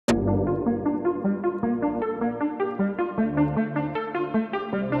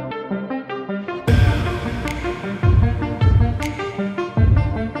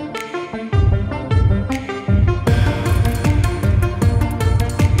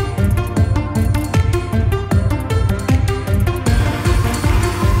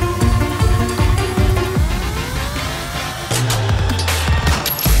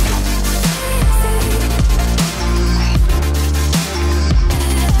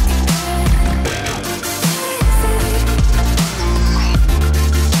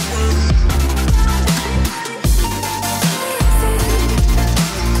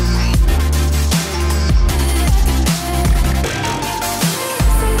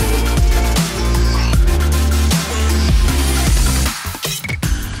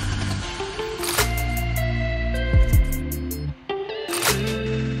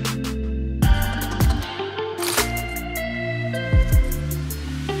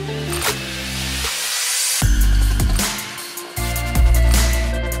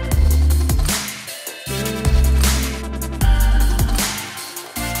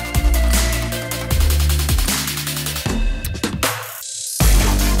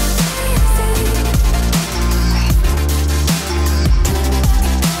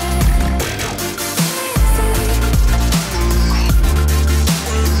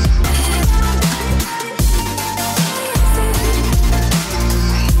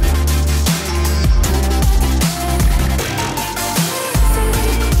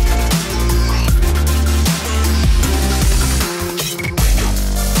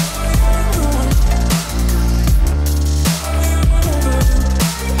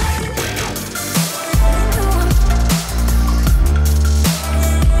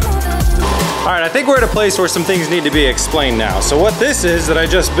right, I think we're at a place where some things need to be explained now. So what this is that I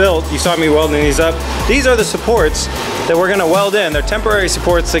just built, you saw me welding these up, these are the supports that we're gonna weld in. They're temporary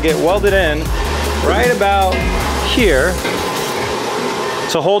supports that get welded in right about here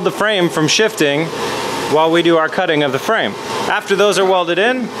to hold the frame from shifting while we do our cutting of the frame. After those are welded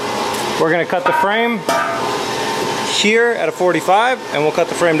in, we're gonna cut the frame here at a 45, and we'll cut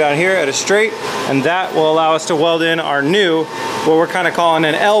the frame down here at a straight, and that will allow us to weld in our new, what we're kind of calling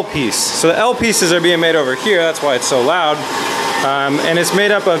an L piece. So the L pieces are being made over here, that's why it's so loud. And it's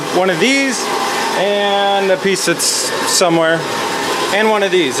made up of one of these and a piece that's somewhere, and one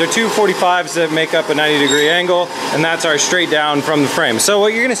of these. They're two 45s that make up a 90-degree angle, and that's our straight down from the frame. So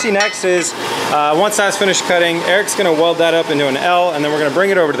what you're gonna see next is, once that's finished cutting, Eric's gonna weld that up into an L, and then we're gonna bring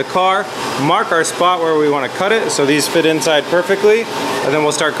it over to the car, mark our spot where we wanna cut it, so these fit inside perfectly, and then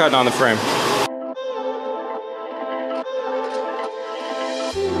we'll start cutting on the frame.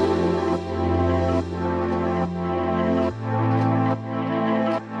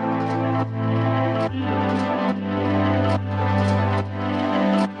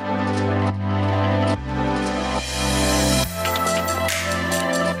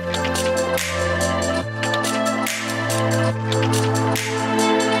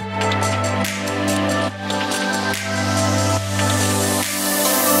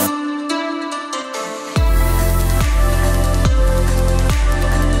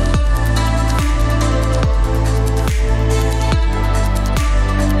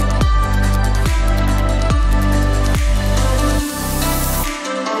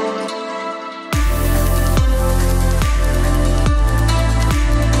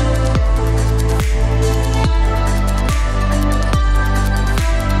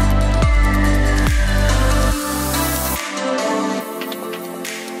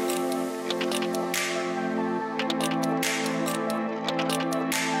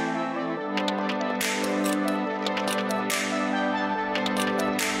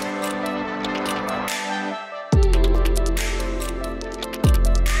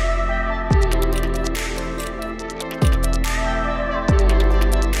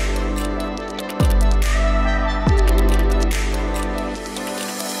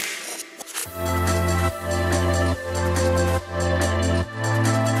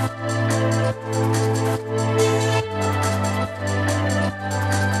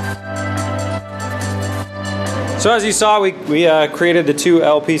 So as you saw, we created the two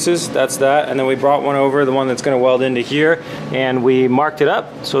L pieces, that's that, and then we brought one over, the one that's gonna weld into here, and we marked it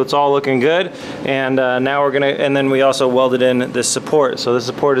up, so it's all looking good. And now we're gonna, and then we also welded in this support. So the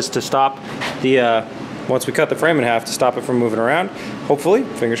support is to stop the, once we cut the frame in half, to stop it from moving around, hopefully,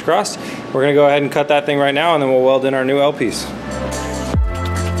 fingers crossed. We're gonna go ahead and cut that thing right now, and then we'll weld in our new L piece.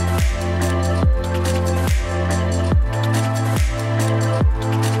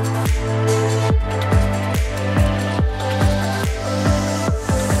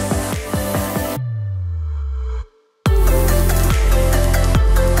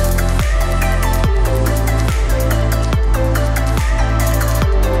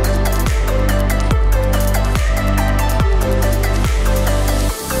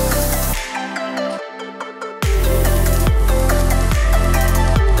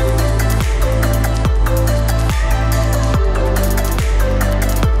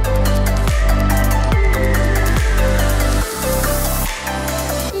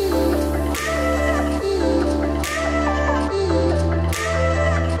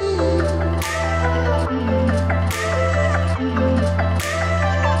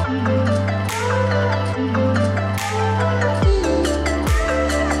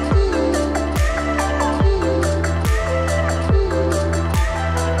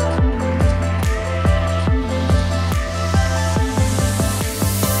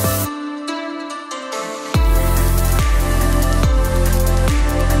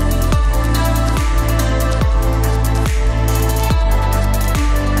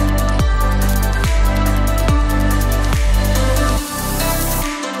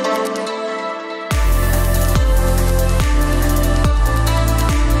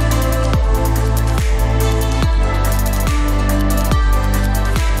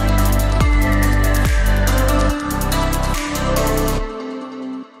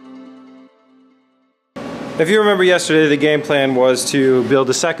 If you remember yesterday, the game plan was to build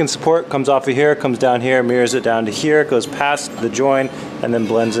a second support, comes off of here, comes down here, mirrors it down to here, goes past the join, and then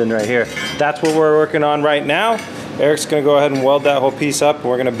blends in right here. That's what we're working on right now. Eric's gonna go ahead and weld that whole piece up.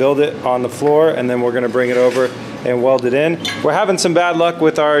 We're gonna build it on the floor, and then we're gonna bring it over and weld it in. We're having some bad luck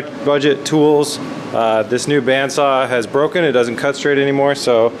with our budget tools. This new bandsaw has broken, it doesn't cut straight anymore,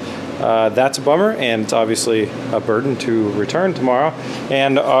 so that's a bummer, and it's obviously a burden to return tomorrow.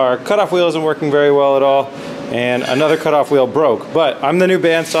 And our cutoff wheel isn't working very well at all, and another cutoff wheel broke. But I'm the new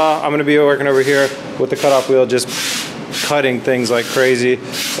bandsaw. I'm gonna be working over here with the cutoff wheel, just cutting things like crazy.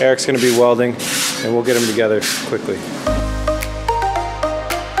 Eric's gonna be welding, and we'll get them together quickly.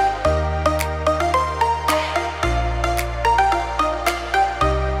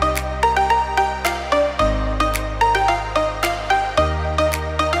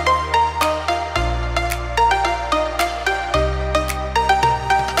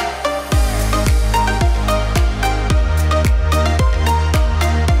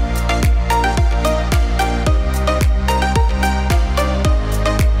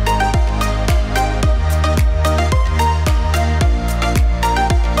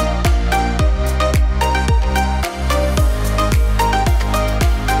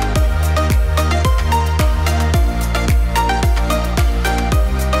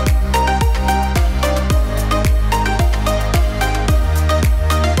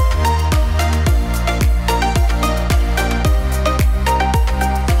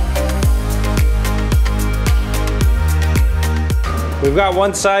 We've got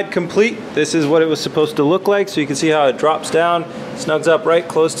one side complete. This is what it was supposed to look like, so you can see how it drops down, snugs up right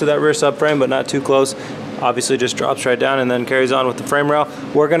close to that rear subframe, but not too close. Obviously just drops right down and then carries on with the frame rail.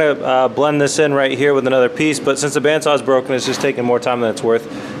 We're gonna blend this in right here with another piece, but since the bandsaw is broken, it's just taking more time than it's worth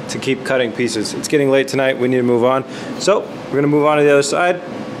to keep cutting pieces. It's getting late tonight, we need to move on. So we're gonna move on to the other side.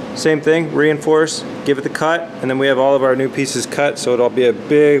 Same thing, reinforce, give it the cut, and then we have all of our new pieces cut, so it'll be a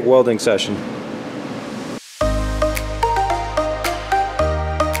big welding session.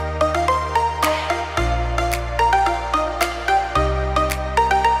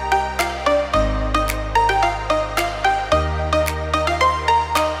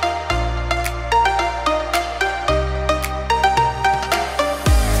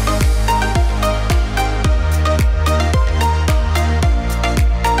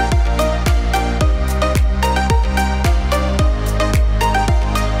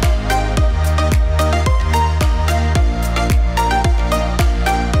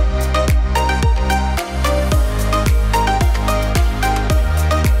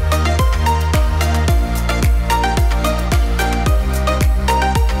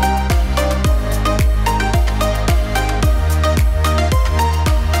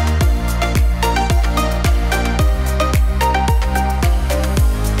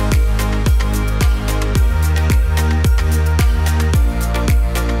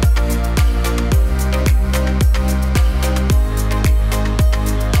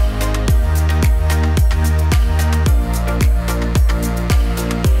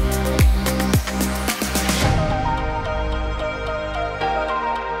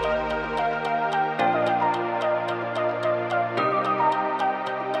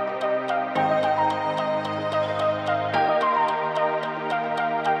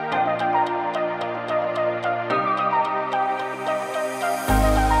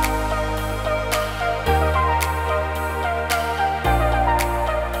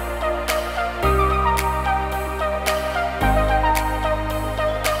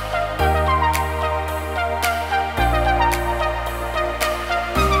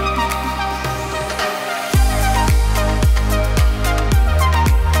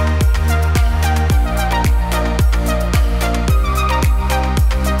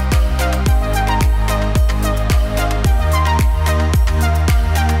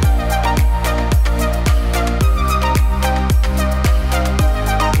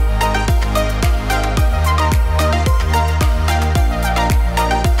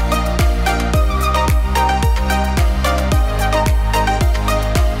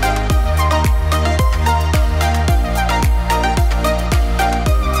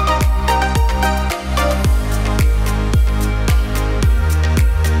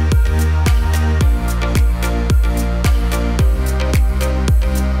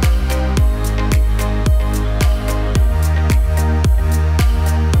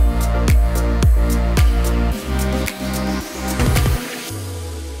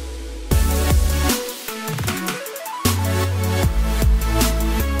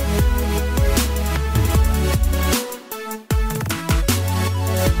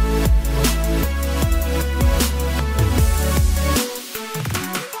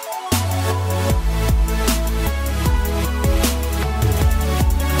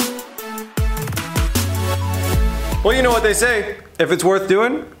 Well, you know what they say, if it's worth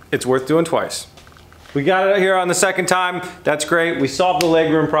doing twice. We got it here on the second time, that's great. We solved the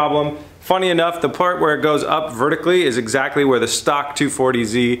legroom problem. Funny enough, the part where it goes up vertically is exactly where the stock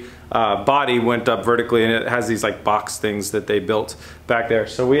 240Z body went up vertically, and it has these like box things that they built back there.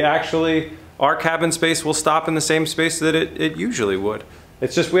 So we actually, our cabin space will stop in the same space that it usually would.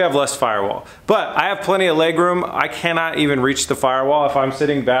 It's just we have less firewall. But I have plenty of legroom. I cannot even reach the firewall. If I'm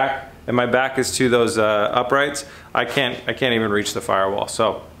sitting back and my back is to those uprights, I can't even reach the firewall.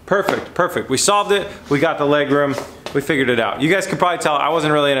 So perfect, perfect. We solved it. We got the legroom. We figured it out. You guys could probably tell I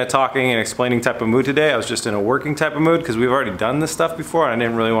wasn't really in a talking and explaining type of mood today. I was just in a working type of mood because we've already done this stuff before, and I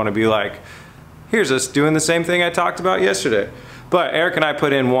didn't really want to be like, here's us doing the same thing I talked about yesterday. But Eric and I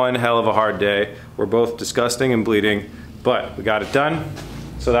put in one hell of a hard day. We're both disgusting and bleeding, but we got it done,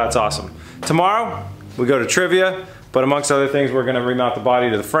 so that's awesome. Tomorrow, we go to trivia, but amongst other things, we're gonna remount the body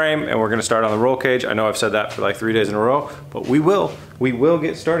to the frame, and we're gonna start on the roll cage. I know I've said that for like 3 days in a row, but we will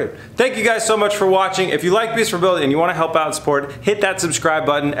get started. Thank you guys so much for watching. If you like Beast for Build and you wanna help out and support, hit that subscribe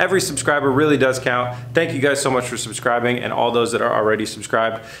button. Every subscriber really does count. Thank you guys so much for subscribing and all those that are already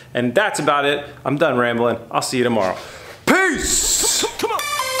subscribed. And that's about it. I'm done rambling. I'll see you tomorrow. Peace!